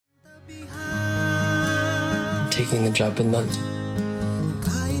Taking the job in London.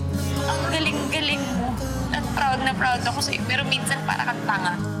 Ang galing-galing mo. At na proud ako sa'yo. Pero minsan para kang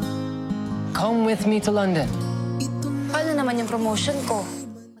tanga. Come with me to London. Paano naman yung promotion ko?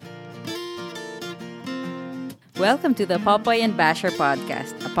 Welcome to the Popoy and Basher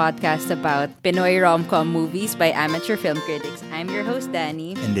podcast, a podcast about Pinoy rom-com movies by amateur film critics. I'm your host,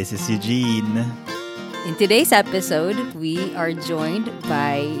 Danny. And this is Eugene. In today's episode, we are joined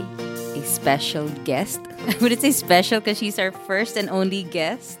by a special guest. I wouldn't say special because she's our first and only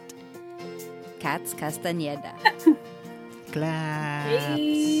guest, Katz Castañeda. Claps!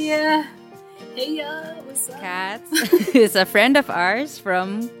 Hey, what's up? Katz is a friend of ours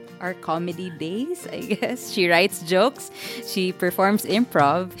from our comedy days, I guess. She writes jokes. She performs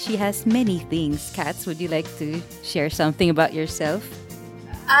improv. She has many things. Katz, would you like to share something about yourself?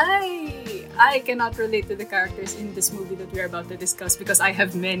 I cannot relate to the characters in this movie that we're about to discuss because I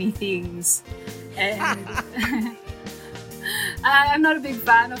have many things. And I'm not a big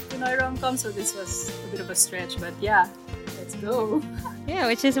fan of Pinoy rom-com, so this was a bit of a stretch. But yeah, let's go. Yeah,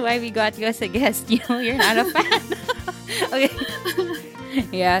 which is why we got you as a guest. You know, you're not a fan. Okay.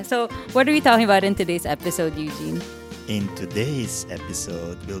 Yeah, so what are we talking about in today's episode, Eugene? In today's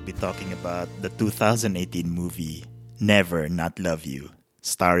episode, we'll be talking about the 2018 movie Never Not Love You,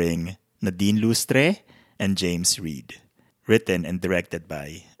 starring Nadine Lustre and James Reid, written and directed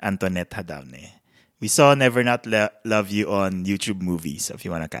by Antoinette Hadawne. We saw Never Not Love You on YouTube Movies, if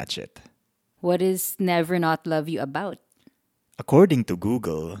you want to catch it. What is Never Not Love You about? According to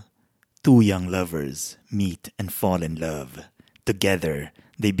Google, two young lovers meet and fall in love. Together,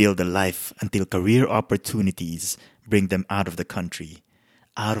 they build a life until career opportunities bring them out of the country,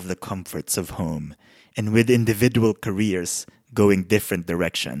 out of the comforts of home, and with individual careers going different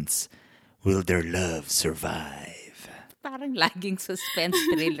directions. Will their love survive? Parang laging suspense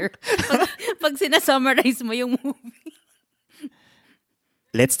thriller. pag sinasummarize mo yung movie.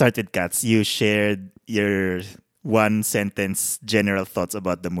 Let's start with Katz. You shared your one-sentence general thoughts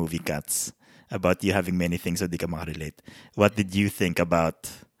about the movie, Katz. About you having many things so di ka makarelate. What did you think about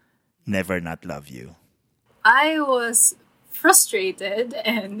Never Not Love You? I was frustrated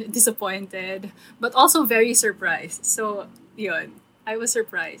and disappointed, but also very surprised. So, yun. I was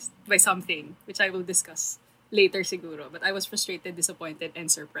surprised by something, which I will discuss later siguro. But I was frustrated, disappointed, and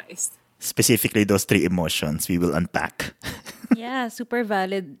surprised. Specifically, those three emotions we will unpack. Yeah, super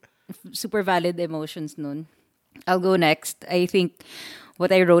valid emotions nun. I'll go next. I think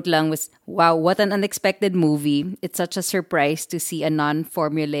what I wrote lang was, wow, what an unexpected movie. It's such a surprise to see a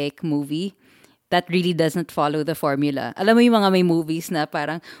non-formulaic movie that really doesn't follow the formula. Alam mo yung mga may movies na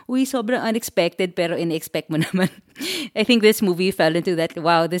parang, uy, sobrang unexpected pero in-expect mo naman. I think this movie fell into that,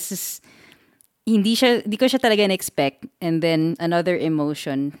 wow, this is, hindi ko siya talaga in-expect. And then another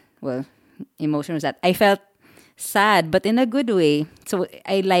emotion was that I felt sad, but in a good way. So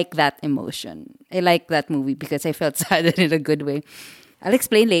I like that emotion. I like that movie because I felt sad in a good way. I'll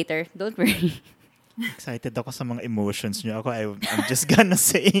explain later. Don't worry. Excited ako sa mga emotions niyo. I'm just gonna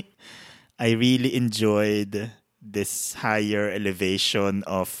say, I really enjoyed this higher elevation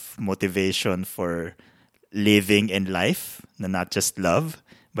of motivation for living in life, not just love,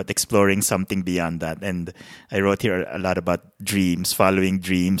 but exploring something beyond that. And I wrote here a lot about dreams, following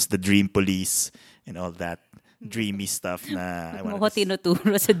dreams, the dream police, and all that dreamy stuff. Mo ko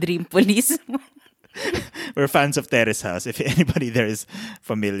tinuturo sa dream police. We're fans of Terrace House, if anybody there is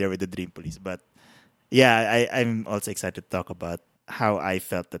familiar with the dream police. But yeah, I'm also excited to talk about how I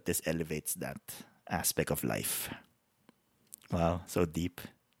felt that this elevates that aspect of life. Wow, so deep.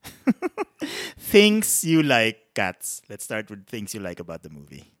 Things you like, Katz. Let's start with things you like about the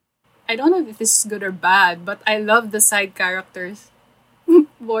movie. I don't know if this is good or bad, but I love the side characters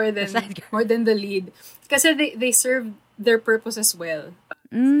more than the lead. Kasi they serve their purpose as well.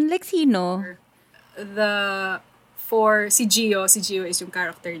 Like sino? For si Gio is yung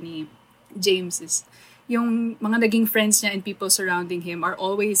character ni James, is yung mga naging friends niya and people surrounding him are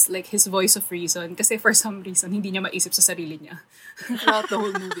always like his voice of reason. Kasi for some reason, hindi niya maisip sa sarili niya throughout the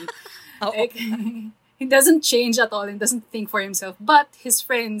whole movie. Like, he doesn't change at all and doesn't think for himself. But his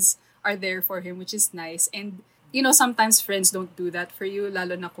friends are there for him, which is nice. And, you know, sometimes friends don't do that for you,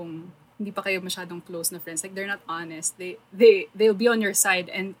 lalo na kung hindi pa kayo masyadong close na friends. Like, they're not honest. They'll be on your side,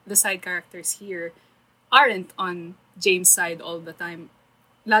 and the side characters here aren't on James' side all the time.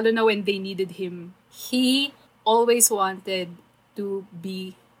 Lalo na when they needed him. He always wanted to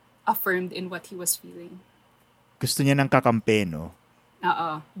be affirmed in what he was feeling. Gusto niya ng kakampi, no?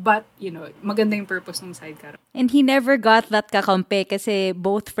 But, maganda yung purpose ng sidecar. And he never got that kakampi kasi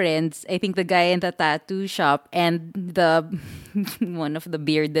both friends, I think the guy in the tattoo shop and the one of the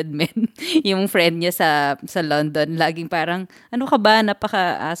bearded men, yung friend niya sa London, laging parang, ano ka ba,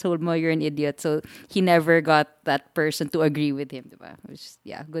 napaka-asshole mo, you're an idiot. So he never got that person to agree with him, diba? Which is,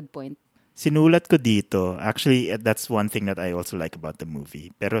 yeah, good point. Sinulat ko dito, actually, that's one thing that I also like about the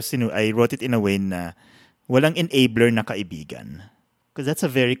movie. Pero I wrote it in a way na walang enabler na kaibigan. Because that's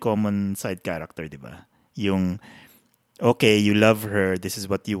a very common side character, di ba? Yung, okay, you love her, this is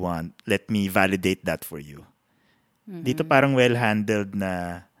what you want, let me validate that for you. Mm-hmm. Dito parang well-handled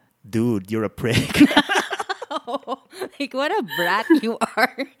na, dude, you're a prick. Oh, like, what a brat you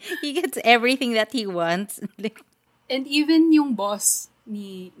are. He gets everything that he wants. And even yung boss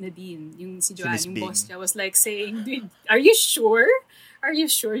ni Nadine, yung si Joanne, yung Bing. boss niya was like saying, dude, are you sure? Are you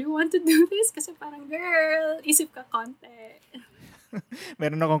sure you want to do this? Kasi parang, girl, isip ka konti.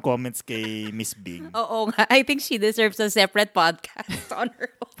 Meron akong comments kay Miss Bing. Oo nga. I think she deserves a separate podcast on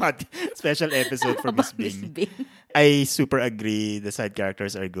her own. Special episode for Miss About Miss Bing. Bing. I super agree. The side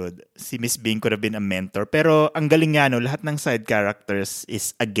characters are good. Si Miss Bing could have been a mentor. Pero ang galing nga, no, lahat ng side characters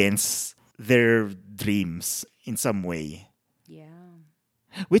is against their dreams in some way. Yeah.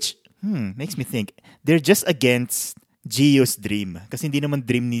 Which makes me think, they're just against Gio's dream. Kasi hindi naman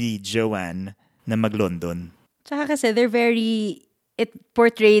dream ni Joanne na mag-London. Tsaka kasi it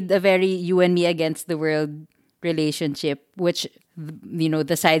portrayed a very you and me against the world relationship, which,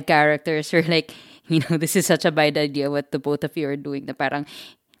 the side characters are like, this is such a bad idea what the both of you are doing. Na parang,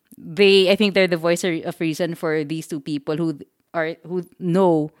 I think they're the voice of reason for these two people who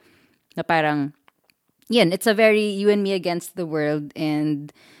know na parang, it's a very you and me against the world,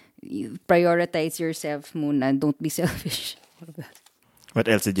 and you prioritize yourself muna. Don't be selfish. What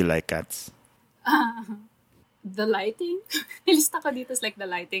else did you like, Katz? The lighting. Nilista ko dito is like the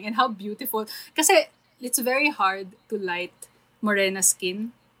lighting and how beautiful. Kasi it's very hard to light morena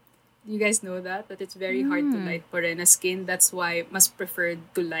skin. You guys know that it's very hard to light morena skin. That's why mas preferred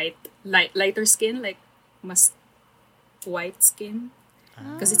to lighter skin, like mas white skin.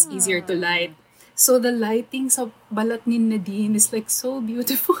 Because it's easier to light. So the lighting sa balat ni Nadine is like so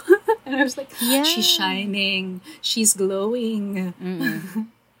beautiful. And I was like, she's shining. She's glowing.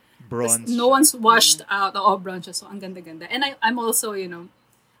 Bronze. No one's washed out. Bronze. So, ang ganda-ganda. And I'm also,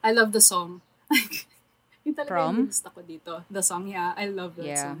 I love the song. Yung talaga Prom? yung gusto ko dito. The song, I love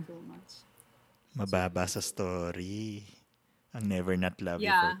that song so much. Mababa sa story. Ang Never Not Love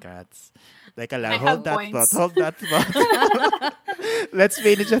You Yeah. for Cats. Like, hold have that points. thought. Hold that thought. Let's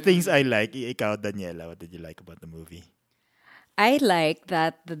finish the things I like. Ikaw, Daniela, what did you like about the movie? I like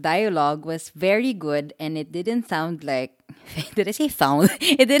that the dialogue was very good, and it didn't sound like, did I say found?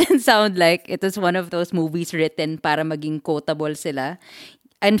 It didn't sound like it was one of those movies written para maging quotable sila.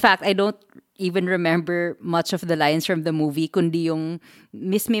 In fact, I don't even remember much of the lines from the movie, kundi yung,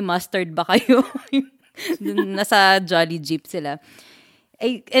 Miss Me Mustard ba kayo? Nasa Jolly Jeep sila.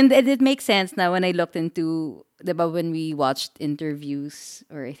 And it makes sense now when I looked into, diba, when we watched interviews,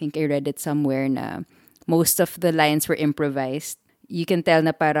 or I think I read it somewhere na most of the lines were improvised. You can tell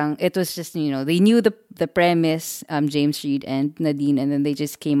na parang it was just, they knew the premise, James Reid and Nadine, and then they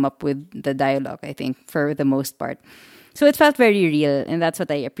just came up with the dialogue, I think, for the most part. So it felt very real, and that's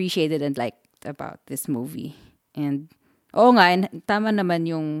what I appreciated and liked about this movie. And nga, tama naman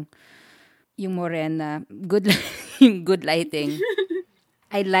yung morena, yung good lighting.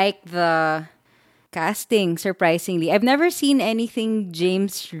 I like the casting, surprisingly. I've never seen anything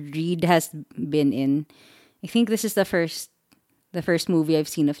James Reid has been in. I think this is the first movie I've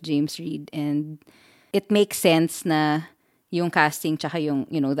seen of James Reid, and it makes sense na yung casting tsaka yung,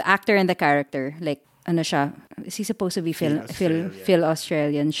 the actor and the character, like, ano siya, is he supposed to be Phil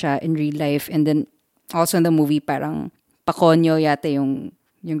Australian siya in real life, and then also in the movie parang pakonyo yata yung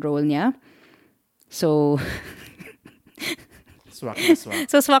role niya. So Swak na swak.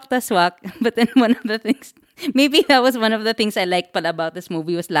 So swak na swak. But then one of the things, maybe that was one of the things I liked pala about this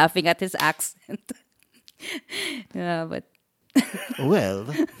movie, was laughing at his accent. Yeah, but Well,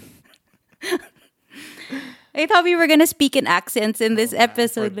 I thought we were gonna speak in accents in this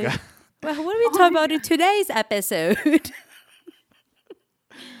episode. forgot. Well, what are we talking about in today's episode?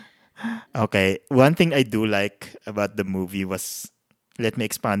 okay. One thing I do like about the movie was, let me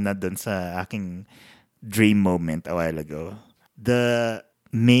expand na dun sa aking dream moment a while ago. The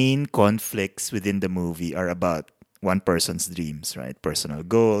main conflicts within the movie are about one person's dreams, right? Personal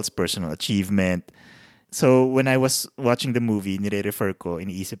goals, personal achievement. So when I was watching the movie, nire-refer ko,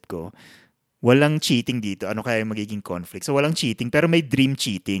 iniisip ko, walang cheating dito. Ano kaya yung magiging conflict? So walang cheating, pero may dream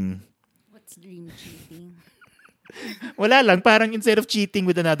cheating. What's dream cheating? Wala lang, parang instead of cheating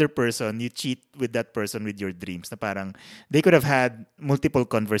with another person, you cheat with that person with your dreams. Na parang they could have had multiple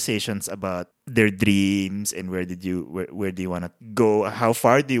conversations about their dreams and where do you want to go, how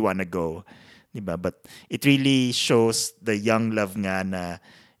far do you want to go, diba? But it really shows the young love nga na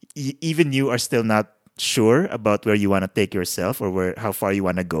even you are still not sure about where you want to take yourself or how far you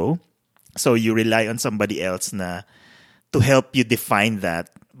want to go. So you rely on somebody else na to help you define that,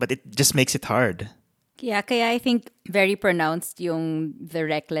 but it just makes it hard. Yeah, kaya I think very pronounced yung the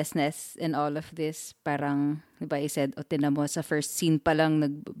recklessness in all of this. Parang, di ba, I said, o tinan mo, sa first scene pa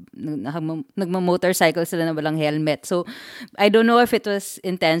lang, nagma-motorcycle sila na walang helmet. So, I don't know if it was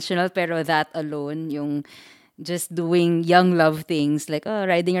intentional, pero that alone, yung just doing young love things, like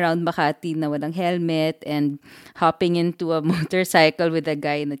riding around Makati na walang helmet and hopping into a motorcycle with a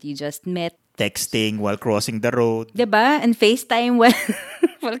guy that you just met. Texting while crossing the road. Diba? And FaceTime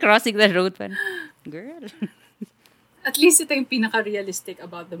while crossing the road. Girl. At least ito yung pinaka-realistic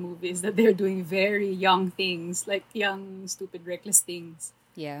about the movie is that they're doing very young things, like young, stupid, reckless things.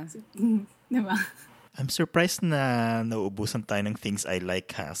 Yeah. So, diba? I'm surprised na nauubusan tayo ng things I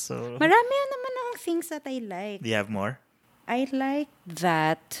like, ha? So, Marami naman ang things that I like. do you have more? I like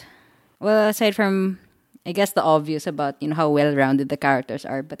that. Well, aside from, I guess, the obvious about, how well-rounded the characters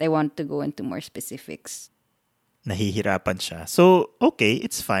are, but I want to go into more specifics. Nahihirapan siya. So, okay,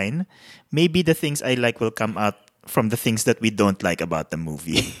 it's fine. Maybe the things I like will come out from the things that we don't like about the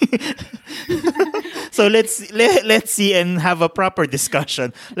movie. So let's see and have a proper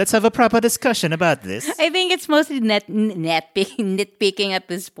discussion. Let's have a proper discussion about this. I think it's mostly nitpicking at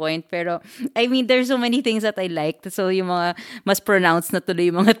this point. Pero, I mean, there's so many things that I liked. So, yung mga mas pronounced na tuloy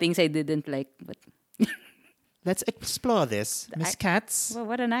yung mga things I didn't like. But Let's explore this. Miss Katz? well,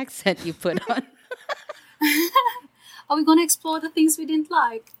 what an accent you put on. Are we gonna explore the things we didn't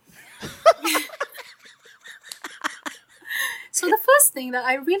like? So the first thing that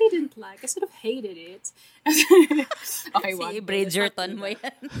I really didn't like, I sort of hated it. Okay, Si Bridgerton mo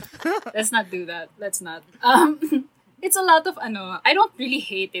yan. Let's not do that. Let's not. It's a lot of I don't really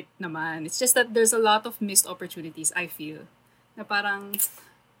hate it naman. It's just that there's a lot of missed opportunities, I feel. Na parang,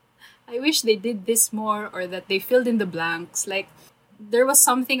 I wish they did this more or that they filled in the blanks. Like, there was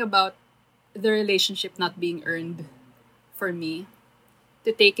something about the relationship not being earned for me.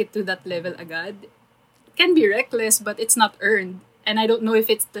 To take it to that level agad. It can be reckless, but it's not earned. And I don't know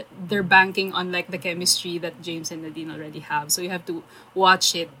if it's they're banking on like the chemistry that James and Nadine already have. So you have to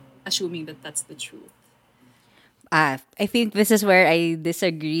watch it assuming that that's the truth. I think this is where I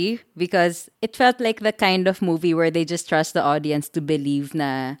disagree because it felt like the kind of movie where they just trust the audience to believe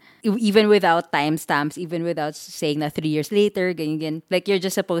na even without timestamps, even without saying na 3 years later, ganyan. Like you're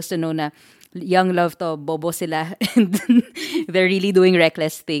just supposed to know na young love to, bobo sila, and they're really doing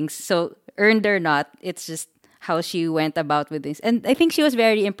reckless things. So earned or not, it's just how she went about with this. And I think she was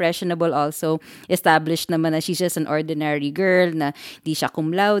very impressionable also. Established naman na she's just an ordinary girl, na di siya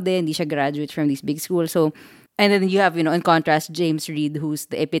cum laude, hindi siya graduate from this big school. So, and then you have, in contrast, James Reid, who's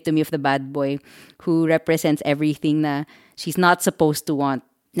the epitome of the bad boy, who represents everything na she's not supposed to want.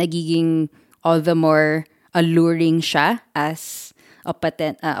 Nagiging all the more alluring siya as a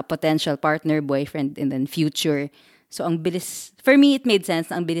potential partner, boyfriend, and then future. So, ang bilis, for me, it made sense.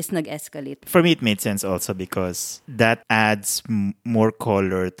 Ang bilis nag-escalate. For me, it made sense also because that adds more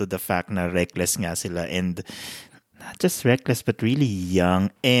color to the fact na reckless nga sila, and not just reckless but really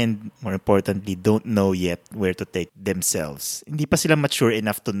young, and more importantly, don't know yet where to take themselves. Hindi pa sila mature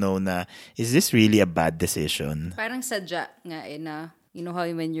enough to know na, is this really a bad decision? Parang sadya nga na, you know how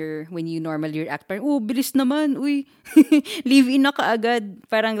when you normally react, parang, bilis naman, uy, live-in na kaagad.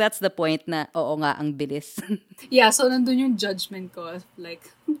 Parang that's the point na, oo nga, ang bilis. Yeah, so nandun yung judgment ko. Like,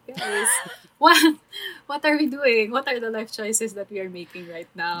 guys, what are we doing? What are the life choices that we are making right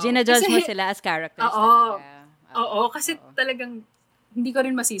now? Gina-judge mo sila as characters Oo. talaga. Oo, kasi talagang hindi ko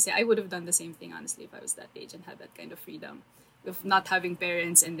rin masisi. I would have done the same thing, honestly, if I was that age and had that kind of freedom. Of not having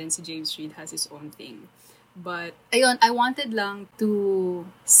parents, and then si James Reid has his own thing. But, ayun, I wanted lang to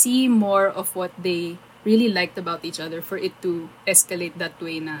see more of what they really liked about each other for it to escalate that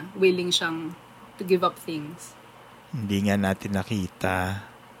way na willing siyang to give up things. Hindi nga natin nakita.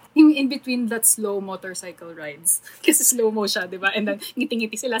 Yung in between that slow motorcycle rides. Kasi slow-mo siya, di ba? And then,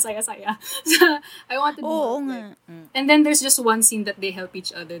 ngiti-ngiti sila, saya-saya. So, I wanted more. Oo nga. And then, there's just one scene that they help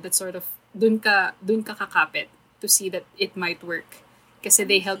each other that sort of, dun ka kakapit to see that it might work. Kasi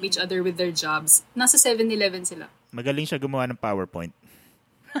they help each other with their jobs. Nasa 7-Eleven sila. Magaling siya gumawa ng PowerPoint.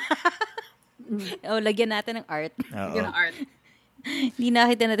 Lagyan natin ng art. Oo. Yun ang art. Hindi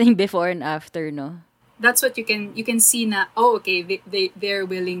nakita natin yung before and after, no? that's what you can see na, oh, okay, they're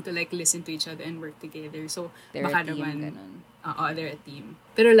willing to like listen to each other and work together. So, They're baka a team, naman, ganun. they're a team.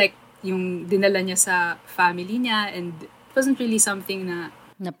 Pero like, yung dinala niya sa family niya, and it wasn't really something na,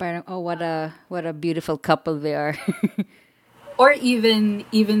 Na parang, oh, what a beautiful couple they are. or even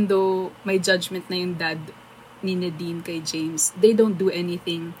though may judgment na yung dad ni Nadine kay James, they don't do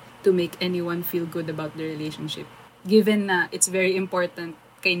anything to make anyone feel good about their relationship. Given na it's very important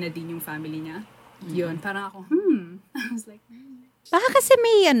kay Nadine yung family niya. Yun, parang ako, I was like, Baka kasi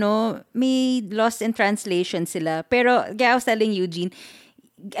may lost in translation sila. Pero, I was telling Eugene,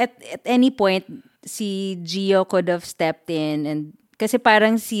 at any point, si Gio could have stepped in, and kasi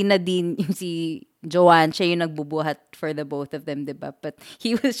parang si Nadine, si Joanne, siya yung nagbubuhat for the both of them, diba? But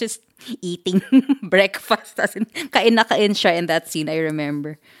he was just eating breakfast. As in, kain na kain siya in that scene, I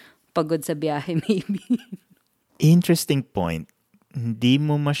remember. Pagod sa biyahe, maybe. Interesting point. Hindi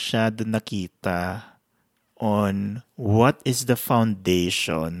mo masyado nakita on what is the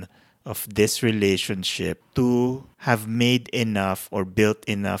foundation of this relationship to have made enough or built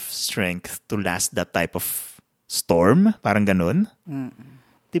enough strength to last that type of storm. Parang ganun.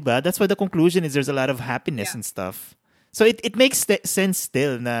 Diba? That's why the conclusion is there's a lot of happiness and stuff. So it makes sense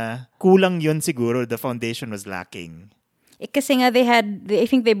still na kulang yun siguro. The foundation was lacking. Kasi nga I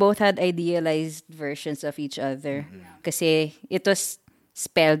think they both had idealized versions of each other. Kasi it was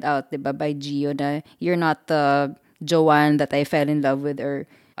spelled out, diba, by Gio na you're not the Joanne that I fell in love with, or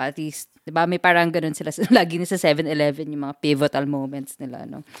at least, diba, may parang ganun sila. Lagi na sa 7-Eleven yung mga pivotal moments nila,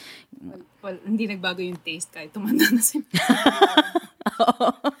 no? well, hindi nagbago yung taste kahit tumanda na sila.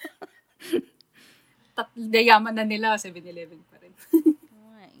 Yayaman na nila, 7-Eleven pa rin.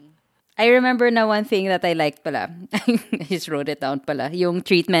 I remember na one thing that I liked pala. I just wrote it down pala. Yung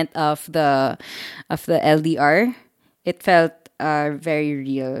treatment of the LDR. It felt very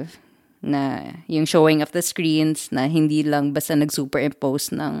real. Na yung showing of the screens na hindi lang basta nag-superimpose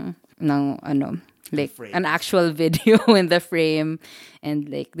ng like an actual video in the frame, and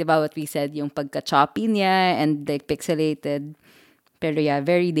like, diba what we said, yung pagka-choppy niya and like pixelated. Pero yeah,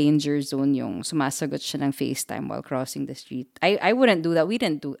 very danger zone yung sumasagot siya ng FaceTime while crossing the street. I wouldn't do that. I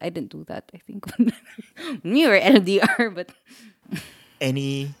didn't do that, I think. We were LDR, but...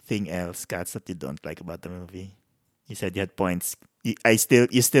 Anything else, Kats, that you don't like about the movie? You said you had points. You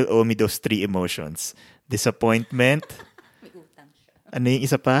still owe me those 3 emotions. Disappointment. Ano yung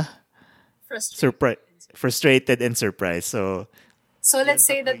isa pa? Frustrated and surprised. So let's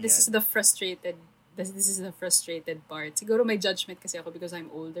say that this is the frustrated part. Siguro may judgment kasi ako because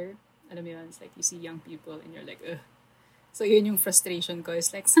I'm older. Alam mo yun, it's like you see young people and you're like, ugh. So yun yung frustration ko.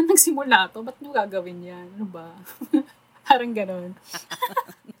 It's like, saan nagsimula to? Ba't nyo gagawin yan? Ano ba? Parang ganon.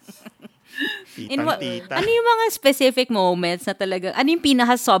 Tita. Ano yung mga specific moments na talaga, ano yung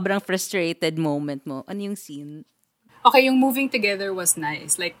pinaka sobrang frustrated moment mo? Ano yung scene? Okay, yung moving together was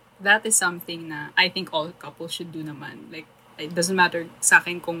nice. Like, that is something na I think all couples should do naman. Like, it doesn't matter sa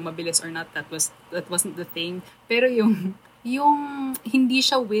akin kung mabilis or not, that wasn't the thing. Pero yung hindi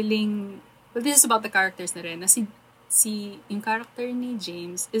siya willing, well, this is about the characters na rin, na yung character ni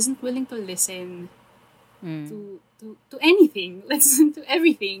James isn't willing to listen to anything, listen to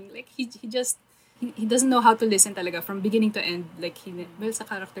everything. Like, he doesn't know how to listen talaga from beginning to end. Like, sa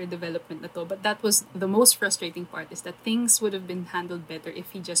character development na to. But that was the most frustrating part, is that things would have been handled better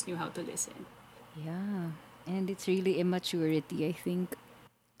if he just knew how to listen. Yeah. And it's really immaturity, I think.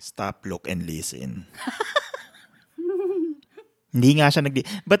 Stop, look, and listen. Hindi nga siya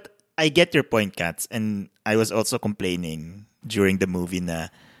But I get your point, Kats. And I was also complaining during the movie na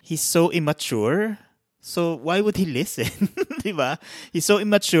he's so immature. So why would he listen? Diba? He's so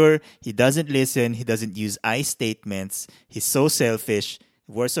immature. He doesn't listen. He doesn't use I statements. He's so selfish.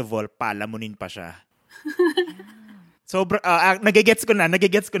 Worst of all, palamunin pa siya. Nagigets ko na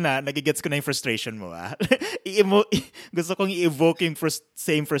yung frustration mo. Gusto kong i-evoke yung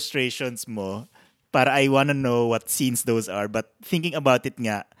same frustrations mo para I wanna know what scenes those are. But thinking about it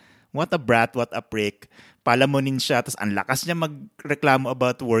nga, what a brat, what a prick. Palamunin siya, tapos ang lakas niya magreklamo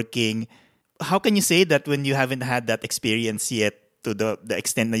about working. How can you say that when you haven't had that experience yet to the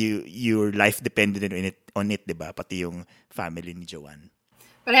extent na your life depended on it, diba? Pati yung family ni Joanne.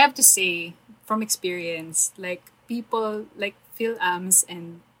 But I have to say, from experience, like, people like Phil Ams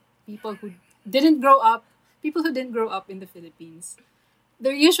and people who didn't grow up in the Philippines,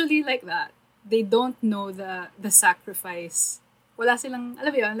 they're usually like that. They don't know the sacrifice. Wala silang, alam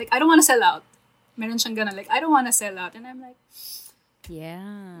mo yun, like, I don't want to sell out. Meron siyang ganun, like, I don't want to sell out. And I'm like,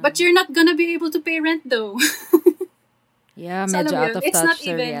 yeah. But you're not gonna be able to pay rent though. Yeah, so, medyo out of touch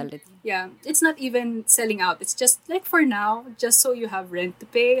sa reality. Yeah, it's not even selling out. It's just like, for now, just so you have rent to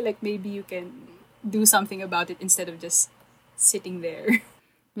pay, like, maybe you can do something about it instead of just sitting there.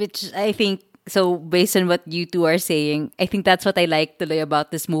 Which I think, so based on what you two are saying, I think that's what I like tuloy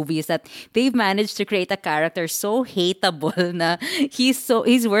about this movie is that they've managed to create a character so hateable na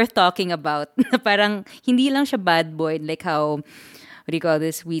he's worth talking about. Na parang hindi lang siya bad boy, like how, what do you call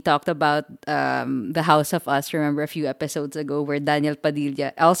this? We talked about The House of Us, remember a few episodes ago, where Daniel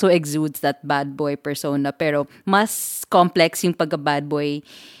Padilla also exudes that bad boy persona, pero mas complex yung pagka-bad boy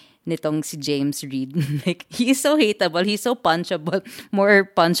nitong si James Reid. Like, he's so hateable, he's so punchable, more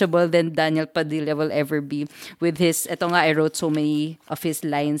punchable than Daniel Padilla will ever be. With his, eto nga, I wrote so many of his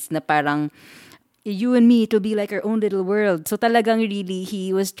lines na parang, you and me, it'll be like our own little world. So talagang really,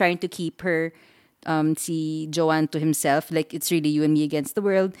 he was trying to keep her, si Joanne, to himself. Like, it's really you and me against the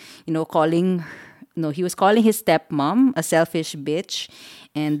world. You know, he was calling his stepmom a selfish bitch.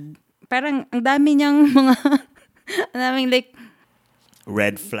 And parang, ang dami niyang mga, ang daming like,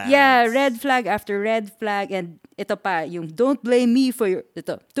 Red flag. yeah, red flag after red flag. And ito pa, yung don't blame me for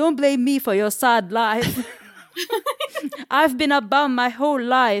your sad life. I've been a bum my whole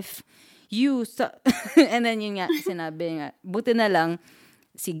life. And then yun nga, sinabi nga, buti na lang,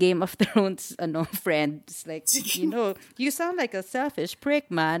 si Game of Thrones friend, it's like, you sound like a selfish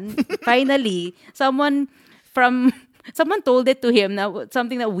prick, man. Finally, someone told it to him, na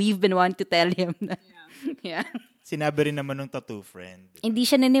something that we've been wanting to tell him. Yeah. Sinabi rin naman ng tattoo friend. Hindi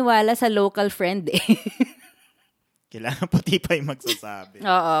siya naniwala sa local friend eh. Kailangan puti pa yung magsasabi.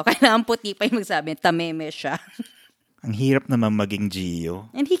 Oo, kailangan puti pa yung magsabi. Tameme siya. Ang hirap naman maging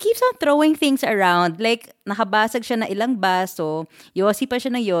Gio. And he keeps on throwing things around. Like, nakabasag siya na ilang baso. Yossi pa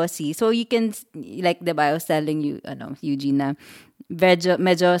siya ng Yossi. So you can, like, diba, I was telling you, Eugene, na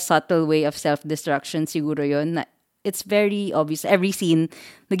medyo subtle way of self-destruction siguro yun. Na it's very obvious. Every scene,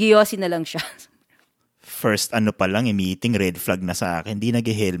 nag-Yossi na lang siya. First, pa lang, meeting, red flag na sa akin. Hindi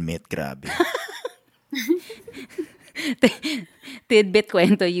nag-helmet, grabe. Tidbit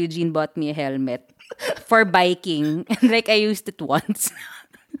kwento, Eugene bought me a helmet for biking. And like, I used it once.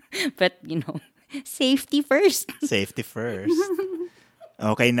 But, safety first. Safety first.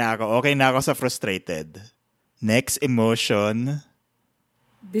 Okay na ako sa frustrated. Next emotion.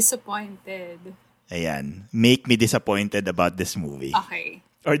 Disappointed. Ayan. Make me disappointed about this movie. Okay.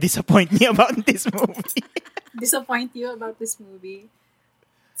 Or disappoint me about this movie. Disappoint you about this movie.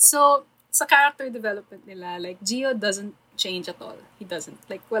 So, sa character development nila, like, Gio doesn't change at all. He doesn't.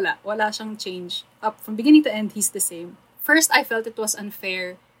 Like, wala siyang change. Up from beginning to end, he's the same. First, I felt it was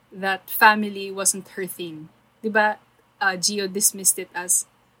unfair that family wasn't her thing. Diba, Gio dismissed it as,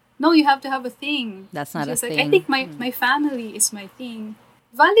 no, you have to have a thing. That's not She's a like, thing. I think my family is my thing.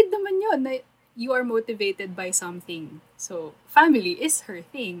 Valid naman yun na you are motivated by something. So, family is her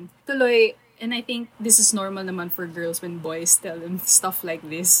thing. Tuloy, and I think this is normal naman for girls when boys tell them stuff like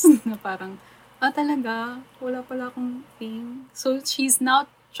this. Na parang, talaga? Wala pala akong thing. So, she's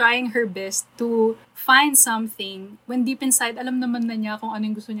now trying her best to find something when deep inside, alam naman na niya kung ano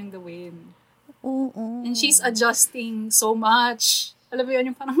yung gusto niyang gawin. Oo. And she's adjusting so much. Alam mo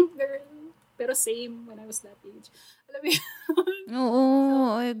yun, yung parang girl. Pero same when I was that age. Alam mo yun? Oo,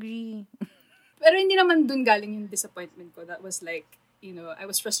 I agree. Pero hindi naman dun galing yung disappointment ko. That was like, I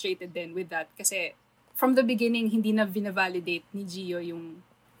was frustrated then with that. Kasi from the beginning, hindi na vina-validate ni Gio yung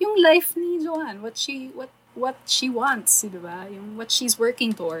life ni Joanne. What she wants, diba? Yung what she's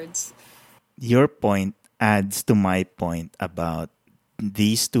working towards. Your point adds to my point about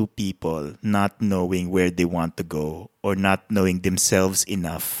these two people not knowing where they want to go or not knowing themselves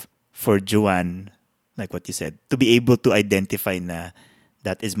enough for Joanne, like what you said, to be able to identify na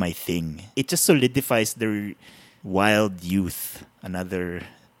that is my thing. It just solidifies their wild youth. Another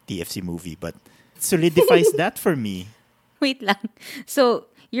TFC movie, but it solidifies that for me. Wait lang. So,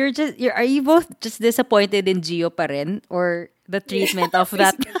 are you both just disappointed in Gio pa rin? Or the treatment of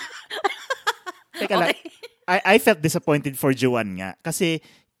that? Teka lang. I felt disappointed for Joanne nga. Kasi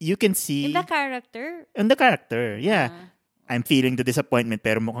you can see... In the character? In the character, yeah. I'm feeling the disappointment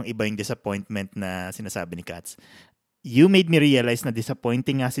pero mukhang iba yung disappointment na sinasabi ni Katz. You made me realize na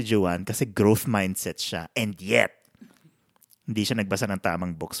disappointing nga si Joanne kasi growth mindset siya. And yet, hindi siya nagbasa ng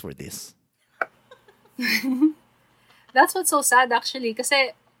tamang books for this. That's what's so sad actually.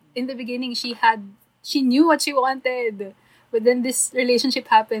 Kasi in the beginning, she knew what she wanted. But then this relationship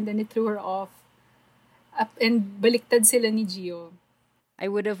happened and it threw her off. And baliktad sila ni Gio. I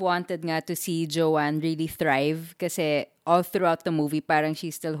would have wanted nga to see Joanne really thrive kasi all throughout the movie, parang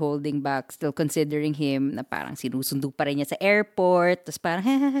she's still holding back, still considering him na parang sinusundo pa rin niya sa airport. Tapos parang,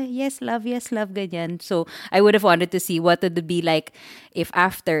 yes, love, ganyan. So, I would have wanted to see what would it be like if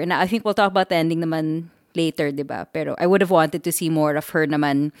after, and I think we'll talk about the ending naman later, diba? Pero I would have wanted to see more of her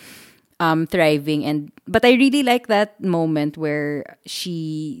naman thriving. But I really like that moment where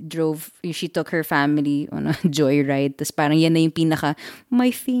she took her family on a joyride. Tas parang yan na yung pinaka,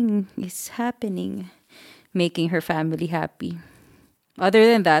 my thing is happening, making her family happy. Other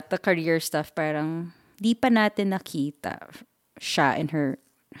than that, the career stuff, parang di pa natin nakita siya in her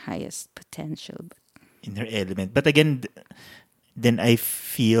highest potential. In her element. But again, then I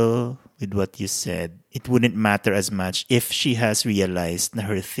feel with what you said, it wouldn't matter as much if she has realized na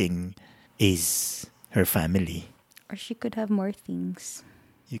her thing is her family. Or she could have more things.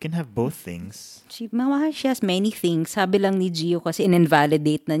 You can have both things. She has many things. Sabi lang ni Gio kasi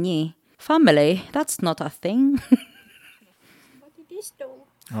in-invalidate na niya eh. Family, that's not a thing. But it is though.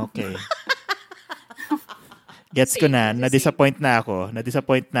 Okay. Gets ko na. Na-disappoint na ako.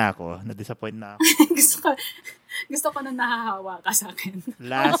 gusto ko na nahahawa ka sa akin.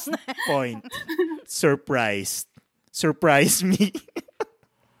 Last point. Surprised. Surprise me.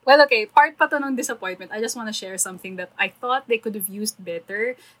 Well, okay, part pa to ng disappointment. I just want to share something that I thought they could have used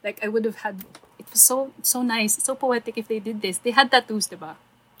better. Like, I would have had, it was so nice, so poetic if they did this. They had tattoos, diba?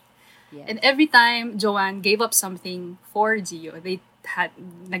 Yes. And every time Joanne gave up something for Gio,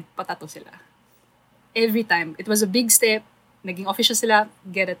 nagpatato sila. Every time. It was a big step. Naging official sila,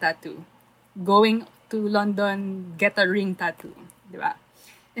 get a tattoo. Going to London, get a ring tattoo. Diba?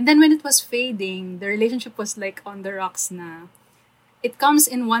 And then when it was fading, the relationship was like on the rocks na. It comes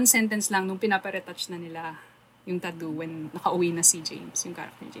in one sentence lang nung pinaparetouch na nila yung tattoo when nakauwi na si James, yung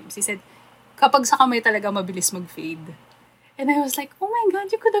character ni James. He said, kapag sa kamay talaga mabilis mag-fade. And I was like, oh my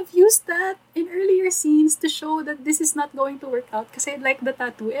God, you could have used that in earlier scenes to show that this is not going to work out. Kasi like the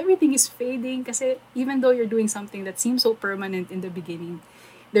tattoo, everything is fading. Kasi even though you're doing something that seems so permanent in the beginning,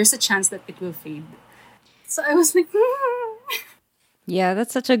 there's a chance that it will fade. So I was like, Yeah,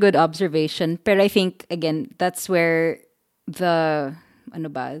 that's such a good observation. But I think, again, that's where the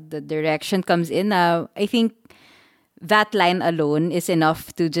direction comes in now. I think that line alone is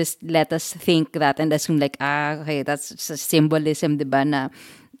enough to just let us think that and assume like, okay, that's just symbolism, diba? Na,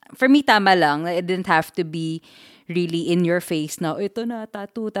 for me, tama lang. It didn't have to be really in your face na, ito na,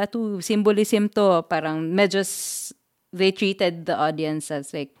 tattoo, symbolism to. Parang medyo they treated the audience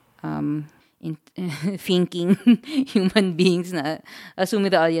as like, thinking human beings na assuming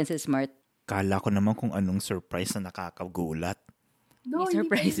the audience is smart. Kala ko naman kung anong surprise na nakakagulat. no, May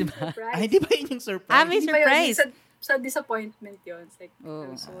surprise hindi ba? surprise. Ay, di ba yun yung surprise? May Hindi ba yun? surprise. Sa disappointment yun. It's like, Oh,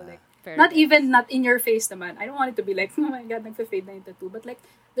 so like, fair not enough. not in your face naman. I don't want it to be like, oh my God, nagpa-fade na yung tattoo. But like,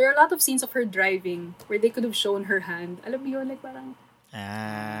 there are a lot of scenes of her driving where they could have shown her hand. Alam mo yun, like parang,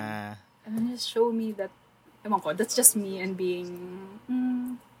 and then just show me that, ewan ko, that's just me and being,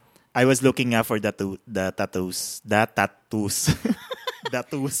 I was looking for the tattoos. The tattoos.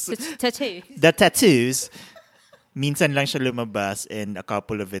 Tattoo. The tattoos. Minsan lang siya lumabas and a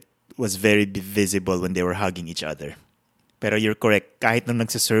couple of it was very visible when they were hugging each other. Pero you're correct. Kahit nung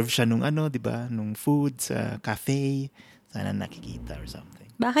nagsiserve siya nung di ba? Nung food sa cafe, sana nakikita or something.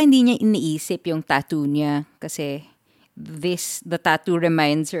 Baka hindi niya iniisip yung tattoo niya kasi the tattoo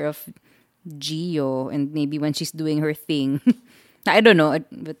reminds her of Gio and maybe when she's doing her thing. I don't know,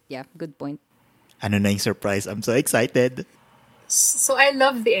 but yeah, good point. Ano na yung surprise? I'm so excited. So I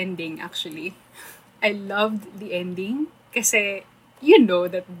love the ending, actually. I loved the ending kasi you know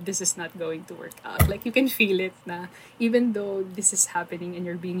that this is not going to work out. Like, you can feel it na even though this is happening and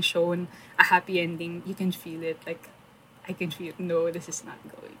you're being shown a happy ending, you can feel it. Like, I can feel, no, this is not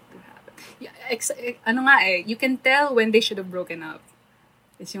going to happen. Yeah, you can tell when they should have broken up.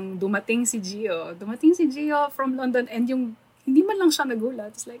 It's yung dumating si Gio from London and yung hindi man lang siya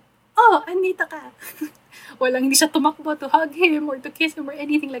nagulat. It's like, oh, andito ka. Hindi siya tumakbo to hug him or to kiss him or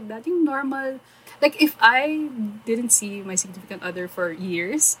anything like that. Yung normal. Like, if I didn't see my significant other for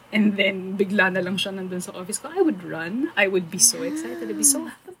years and then bigla na lang siya nandun sa office ko, I would run. I would be so excited. I'd be so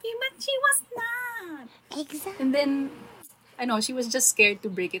happy, but she was not. Exactly. And then, I know, she was just scared to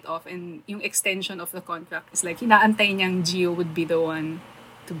break it off and yung extension of the contract is like, hinaantay niyang Gio would be the one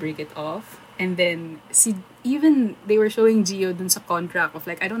to break it off. And then, even they were showing Gio dun sa contract of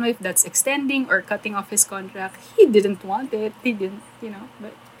like, I don't know if that's extending or cutting off his contract. He didn't want it. He didn't,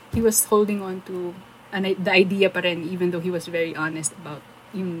 but he was holding on to the idea pa rin, even though he was very honest about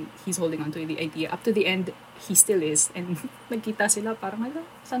he's holding on to the idea. Up to the end, he still is. And nagkita sila, parang,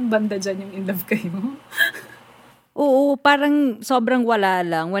 saan banda dyan yung in love kayo? Oo, parang sobrang wala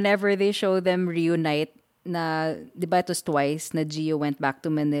lang. Whenever they show them reunite, na, di ba, it was twice na Gio went back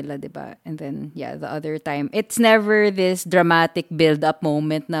to Manila, di ba? And then, yeah, the other time. It's never this dramatic build-up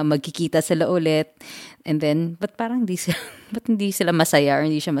moment na magkikita sila ulit. And then, ba't hindi sila masaya or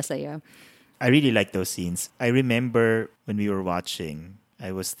hindi siya masaya? I really like those scenes. I remember when we were watching,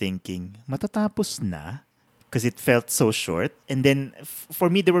 I was thinking, matatapos na? Because it felt so short. And then, for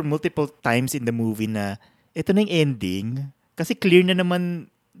me, there were multiple times in the movie na, ito na yung ending. Kasi clear na naman,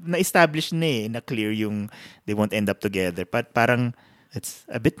 na-establish na na clear yung they won't end up together. But parang, it's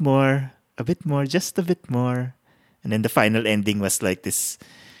a bit more, just a bit more. And then the final ending was like this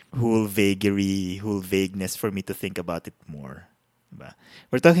whole vagueness for me to think about it more. Diba?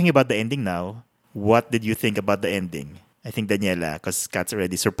 We're talking about the ending now. What did you think about the ending? I think Daniela, because Kat's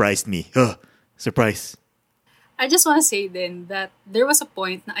already surprised me. Surprise. I just want to say then that there was a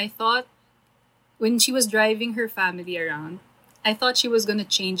point na I thought when she was driving her family around, I thought she was gonna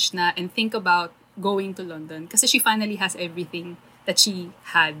change na and think about going to London kasi she finally has everything that she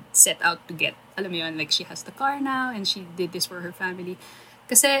had set out to get. Alam mo yun, like she has the car now and she did this for her family.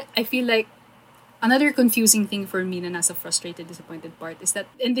 Kasi I feel like another confusing thing for me na nasa frustrated, disappointed part is that,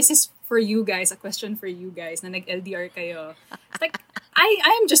 and this is for you guys, a question for you guys na nag-LDR kayo. Like,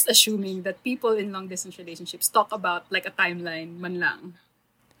 I am just assuming that people in long-distance relationships talk about like a timeline man lang.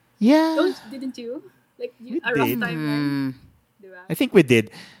 Yeah. Didn't you? Like, We a rough did. timeline? Diba? I think we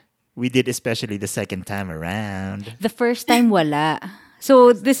did. We did, especially the second time around. The first time, wala.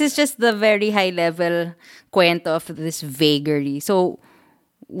 So, this is just the very high-level kwento of this vagary. So,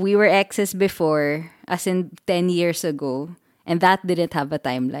 we were exes before, as in 10 years ago, and that didn't have a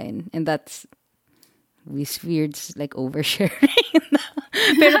timeline. And that's weird, like oversharing.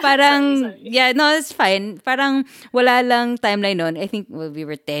 Pero parang, Sorry. yeah, no, it's fine. Parang wala lang timeline nun. I think we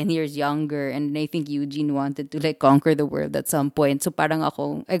were 10 years younger, and I think Eugene wanted to like conquer the world at some point. So parang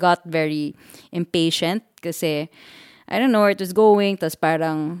I got very impatient kasi I don't know where it was going. Tas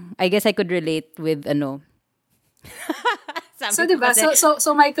parang, I guess I could relate with So, diba?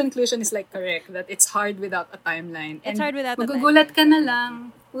 So my conclusion is like correct that it's hard without a timeline. It's hard without a magugulat ka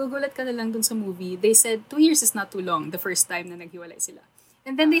na lang dun sa movie. They said 2 years is not too long the first time na naghiwalay sila.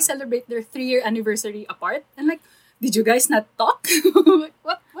 And then they celebrate their 3-year anniversary apart. And like, did you guys not talk?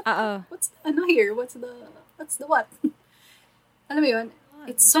 What's here? What's the what? Alam mo yun?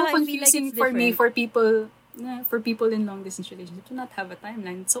 It's so I feel like confusing it's for me, different. for people in long distance relationships to not have a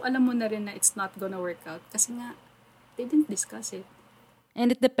timeline. So alam mo na rin na it's not gonna work out kasi nga they didn't discuss it.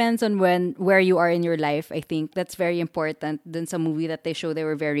 And it depends on where you are in your life. I think that's very important. Dun sa movie that they show, they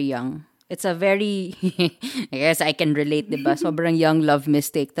were very young. It's a very, I guess I can relate, diba? Sobrang young love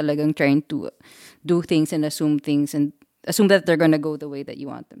mistake talagang trying to do things and assume that they're gonna go the way that you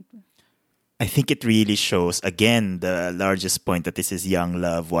want them to. I think it really shows, again, the largest point that this is young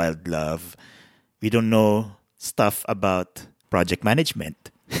love, wild love. We don't know stuff about project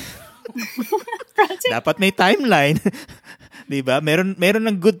management. Dapat may timeline. Diba? Meron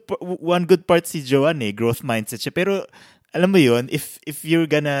ng one good part si Joanne, growth mindset siya. Pero alam mo yun, if you're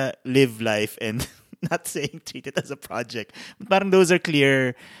gonna live life and not saying treat it as a project, but parang those are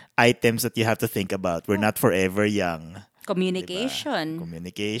clear items that you have to think about. We're not forever young. Communication. Diba?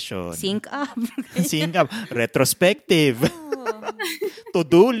 Communication. Sync up. Sync up. Retrospective.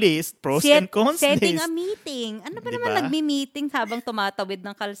 To-do list. Pros and cons Setting list. a meeting. Ano ba Diba? naman nagmi-meeting habang tumatawid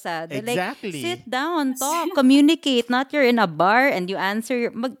ng kalsada? Exactly. Like, sit down, talk, communicate. Not you're in a bar and you answer.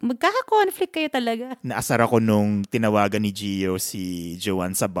 Magkaka-conflict kayo talaga. Naasar ako nung tinawagan ni Gio si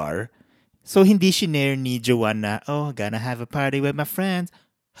Joanne sa bar. So, hindi shinare ni Joanne na, gonna have a party with my friends.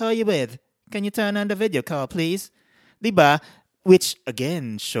 Who are you with? Can you turn on the video call, please? Diba? Which,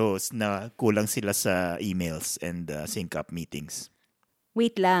 again, shows na kulang sila sa emails and sync-up meetings.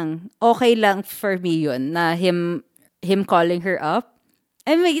 Wait lang. Okay lang for me yun na him calling her up.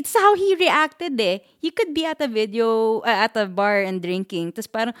 I mean, it's how he reacted eh. He could be at a bar and drinking. Tapos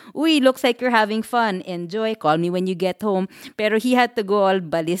parang, uy, looks like you're having fun. Enjoy. Call me when you get home. Pero he had to go all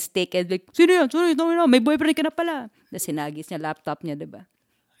ballistic and like, sino yan? Sorry, no, may boyfriend ka na pala. Tapos sinagis niya laptop niya, diba?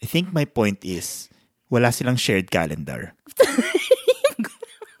 I think my point is, wala silang shared calendar.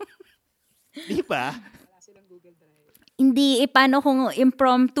 Di ba? Hindi, paano kung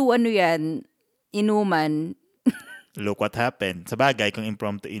impromptu, inuman? Look what happened. Sa bagay, kung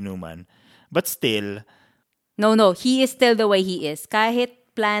impromptu inuman. But still, No, he is still the way he is. Kahit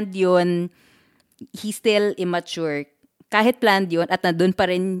planned yun, he's still immature. Kahit planned yun, at nandun pa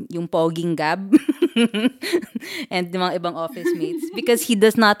rin yung poging Gab and yung mga ibang office mates because he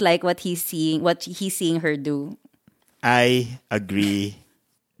does not like what he's seeing her do. I agree.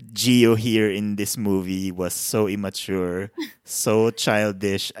 Gio here in this movie was so immature, so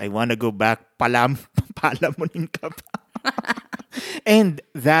childish. I want to go back. Palamunin ka pa. And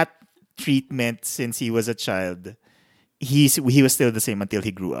that treatment since he was a child, he was still the same until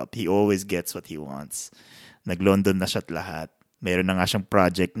he grew up. He always gets what he wants. Nag-London na siya't lahat. Meron na nga siyang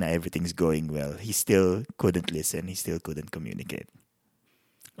project na everything's going well. He still couldn't listen. He still couldn't communicate.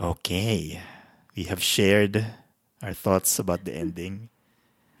 Okay. We have shared our thoughts about the ending.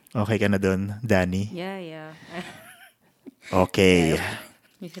 Okay ka na dun, Danny? Yeah. Okay.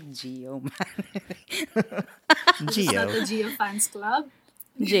 You said Geo, man. It's Gio. not the Geo Fans Club.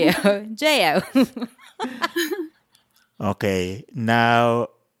 Geo. Okay. Now,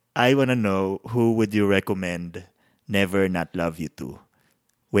 I wanna know, who would you recommend Never Not Love You to?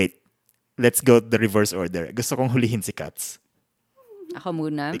 Wait. Let's go the reverse order. Gusto kong hulihin si Katz. Ako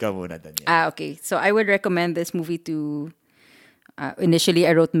muna. Ikaw muna, Daniel. Okay. So I would recommend this movie to. Initially,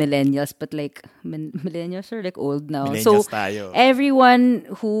 I wrote millennials, but like millennials are like old now. Millennials So tayo. everyone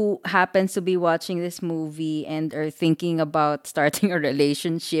who happens to be watching this movie and are thinking about starting a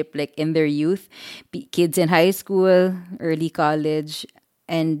relationship, like in their youth, kids in high school, early college,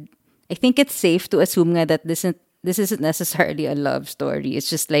 and I think it's safe to assume nga that this isn't necessarily a love story. It's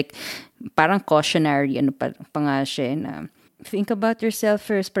just like parang cautionary pa nga siya na think about yourself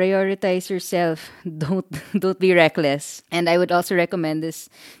first, prioritize yourself. Don't be reckless. And I would also recommend this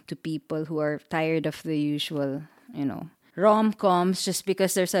to people who are tired of the usual, rom-coms just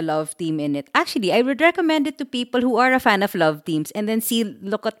because there's a love team in it. Actually, I would recommend it to people who are a fan of love teams and then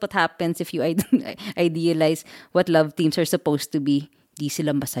look at what happens if you idealize what love teams are supposed to be. Di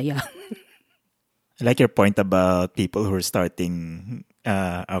sila masaya. I like your point about people who are starting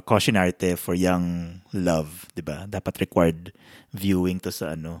a cautionary tale for young love, diba? Dapat required viewing to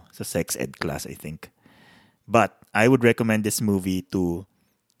sa sex ed class, I think. But I would recommend this movie to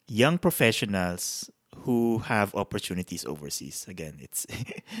young professionals who have opportunities overseas. Again, it's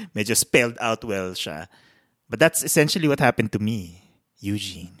medyo spelled out well siya. But that's essentially what happened to me,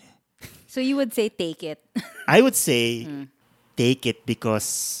 Eugene. So you would say take it. I would say take it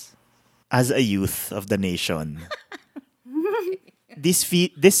because as a youth of the nation, this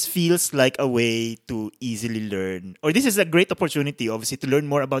feels like a way to easily learn, or this is a great opportunity, obviously, to learn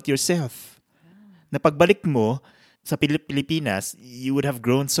more about yourself. Na pagbalik mo sa Pilipinas, you would have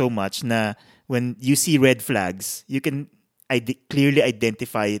grown so much na when you see red flags, you can clearly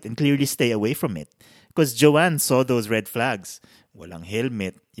identify it and clearly stay away from it. Because Joanne saw those red flags. Walang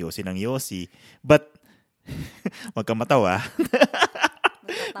helmet, yosi ng yosi. But, wag kang matawa.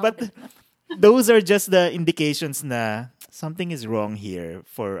 But those are just the indications na something is wrong here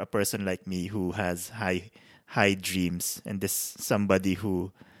for a person like me who has high dreams and this somebody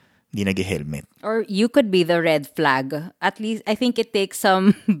who di nag-helmet. Or you could be the red flag. At least, I think it takes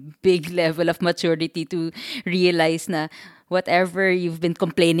some big level of maturity to realize na whatever you've been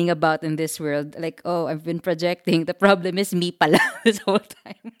complaining about in this world, like, oh, I've been projecting. The problem is me pala this whole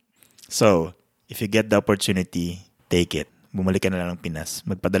time. So, if you get the opportunity, take it. Bumalik ka na lang ng Pinas.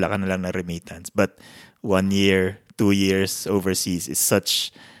 Magpadala ka na lang ng remittance. But 1 year, 2 years overseas is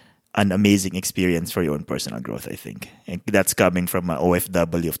such an amazing experience for your own personal growth, I think. And that's coming from an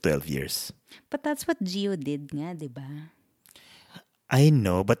OFW of 12 years. But that's what Gio did nga, di ba? I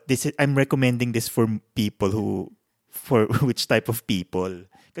know, but I'm recommending this for people for which type of people?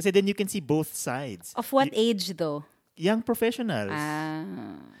 Kasi then you can see both sides. Of what age though? Young professionals. Ah.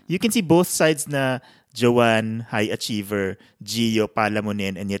 You can see both sides na Joanne, high achiever, Gio,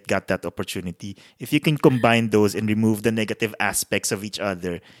 palamunin, and yet got that opportunity. If you can combine those and remove the negative aspects of each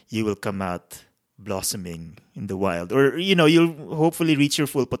other, you will come out blossoming in the wild. Or, you'll hopefully reach your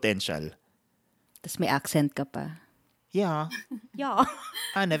full potential. Tas may accent ka pa. Yeah. Yeah.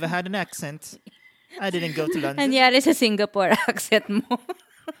 I never had an accent. I didn't go to London. Anyari sa Singapore accent mo.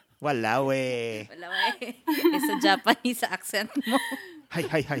 Wala we. Wala eh. It's a Japanese accent mo. Hi.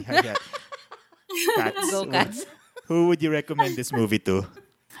 Cats. Go, Cats. Who would you recommend this movie to?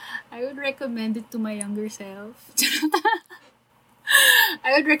 I would recommend it to my younger self.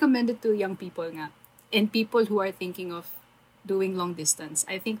 I would recommend it to young people nga. And people who are thinking of doing long distance.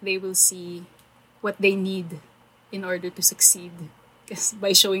 I think they will see what they need in order to succeed. Because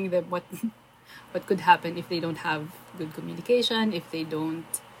by showing them what could happen if they don't have good communication, if they don't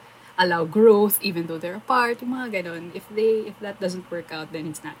allow growth even though they're apart, yung mga ganon. If that doesn't work out, then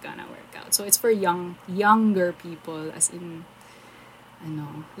it's not gonna work out. So it's for younger people, as in,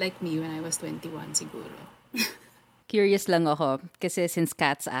 like me when I was 21 siguro. Curious lang ako kasi since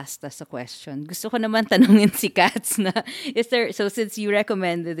Katz asked us a question, gusto ko naman tanungin si Katz na, so since you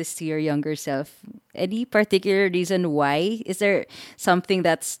recommended this to your younger self, any particular reason why? Is there something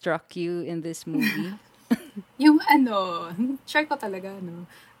that struck you in this movie? Yung share ko talaga, yung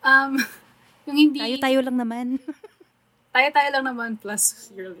hindi... Tayo lang naman. Tayo lang naman plus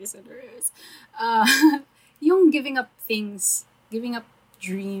your listeners. Yung giving up things, giving up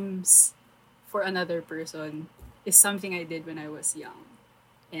dreams for another person is something I did when I was young.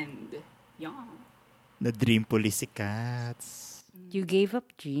 And young. Na dream police si Cats. You gave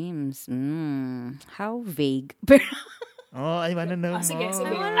up dreams. How vague. Oh, I wanna know Sige, more.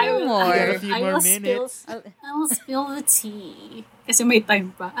 sige. I will- We got a few I more will minutes. I will spill the tea. Kasi may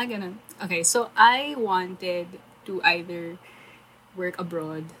time pa. Ganun. Okay, so I wanted to either work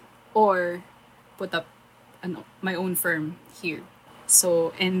abroad or put up my own firm here.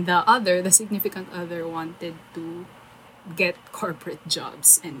 So, and the significant other wanted to get corporate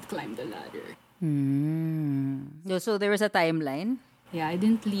jobs and climb the ladder. So there was a timeline. Yeah, I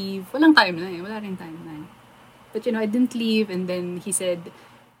didn't leave. Walang timeline. Wala rin timeline. But I didn't leave, and then he said,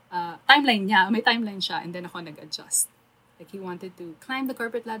 timeline niya, may timeline siya, and then ako nag-adjust. Like, he wanted to climb the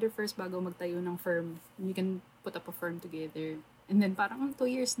corporate ladder first bago magtayo ng firm. And you can put up a firm together. And then parang 2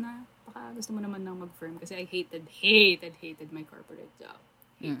 years na, baka gusto mo naman nang mag-firm. Kasi I hated my corporate job.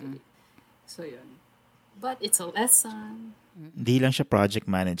 Hated it. So, yun. But it's a lesson. Hindi lang siya project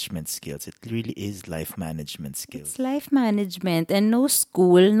management skills. It really is life management skills. It's life management, and no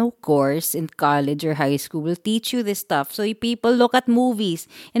school, no course in college or high school will teach you this stuff. So people look at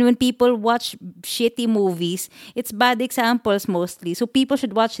movies, and when people watch shitty movies, it's bad examples mostly. So people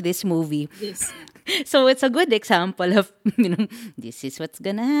should watch this movie. Yes. So it's a good example of, this is what's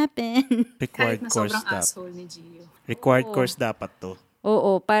gonna happen. Required Kahit na course sobrang dapat. asshole ni Gio. Required course dapat to.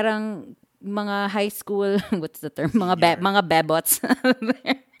 Oo, parang mga high school, what's the term? Mga bebots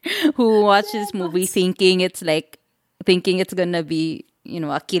who watch this movie thinking it's gonna be,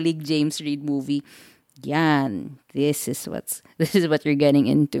 a Kilig James Reid movie. Yan, this is what you're getting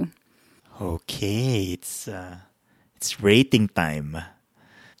into. Okay, it's rating time.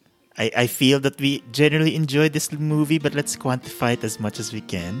 I feel that we generally enjoy this movie, but let's quantify it as much as we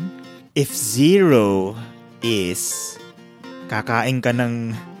can. If 0 is kakain ka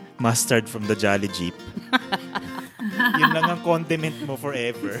ng mustard from the Jolly Jeep, yun lang ang condiment mo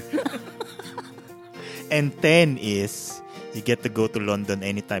forever. And 10 is you get to go to London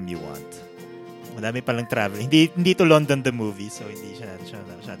anytime you want. Madami palang travel. Hindi to London the movie, so hindi siya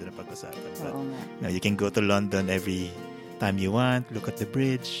masyado na pag-usapan. But you can go to London every time you want, look at the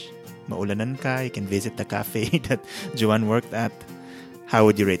bridge, maulanan ka, you can visit the cafe that Joanne worked at. How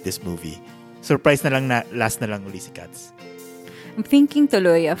would you rate this movie? Surprise na lang na last na lang uli si Katz. I'm thinking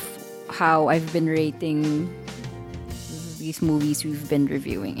tuloy of how I've been rating these movies we've been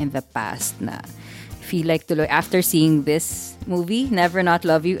reviewing in the past na feel like tuloy after seeing this movie, Never Not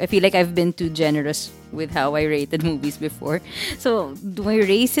Love You, I feel like I've been too generous with how I rated movies before. So, do I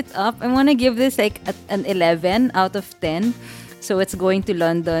raise it up? I want to give this like an 11 out of 10. So, it's going to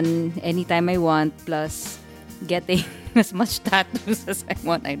London anytime I want, plus getting as much tattoos as I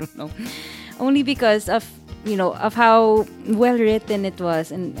want. I don't know. Only because of how well written it was,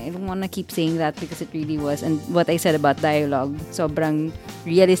 and I don't want to keep saying that because it really was. And what I said about dialogue, sobrang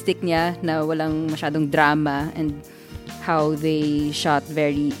realistic niya na walang masyadong drama, and how they shot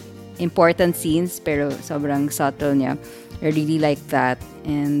very important scenes pero sobrang subtle niya. I really like that.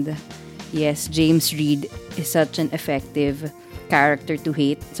 And yes, James Reid is such an effective character to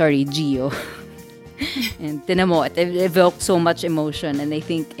hate. Sorry, Gio. And tinamo, it evokes so much emotion, and I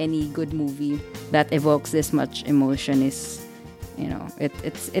think any good movie that evokes this much emotion is,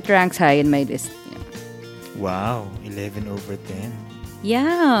 it ranks high in my list. Wow, 11 over 10.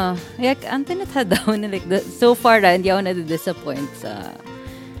 Yeah. Like, ang tinatha daw na so far hindi ako na-disappoint sa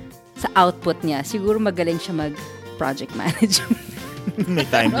output niya. Siguro magaling siya mag-project management. May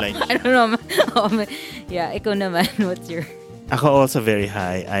timeline. I don't know. Yeah, ikaw naman, what's your... Ako also very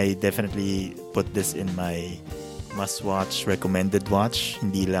high. I definitely put this in my must-watch, recommended watch.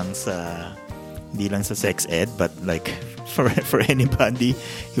 Hindi lang sa sex ed, but like for anybody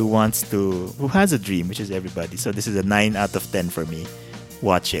who has a dream, which is everybody. So this is a 9 out of 10 for me.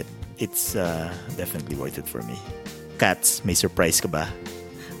 Watch it. It's definitely worth it for me. Katz, may surprise ka ba?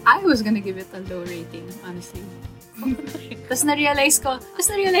 I was gonna give it a low rating, honestly. Tapos na-realize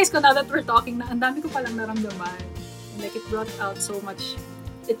ko now that we're talking na ang dami ko palang naramdaman. Like, it brought out so much,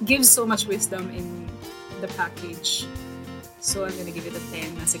 it gives so much wisdom in the package. So, I'm gonna give it a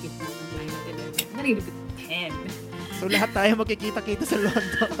 10. Nasa gitna ng 9 at 11. I'm gonna give it a 10. So, lahat tayo magkikita-kita sa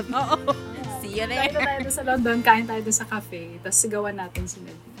London. Oo. See you Kain later. tayo sa London, kain tayo sa cafe, tapos sigawan natin si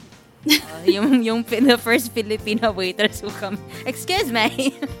Ned. yung the first Filipino waiters who come, excuse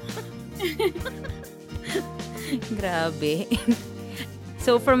me. Grabe.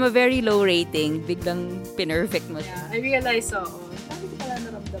 So, from a very low rating, biglang pinerfect mo. Yeah, I realized, dami ko pala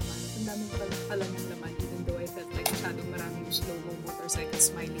naramdaman. Ang dami ko pala ng laman, even though I felt like masyadong maraming slow-mo motorcycle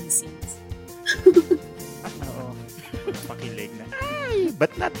smiling scenes. Oo. Pakilig na. Ay,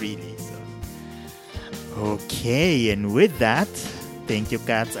 but not really. So. Okay, and with that, thank you,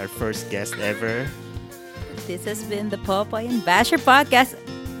 Katz, our first guest ever. This has been the Popoy and Basher podcast.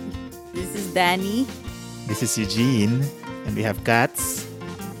 This is Danny. This is Eugene. And we have Katz.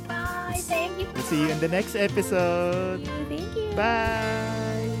 Bye. Thank you. We'll see you in the next episode. Thank you. Bye.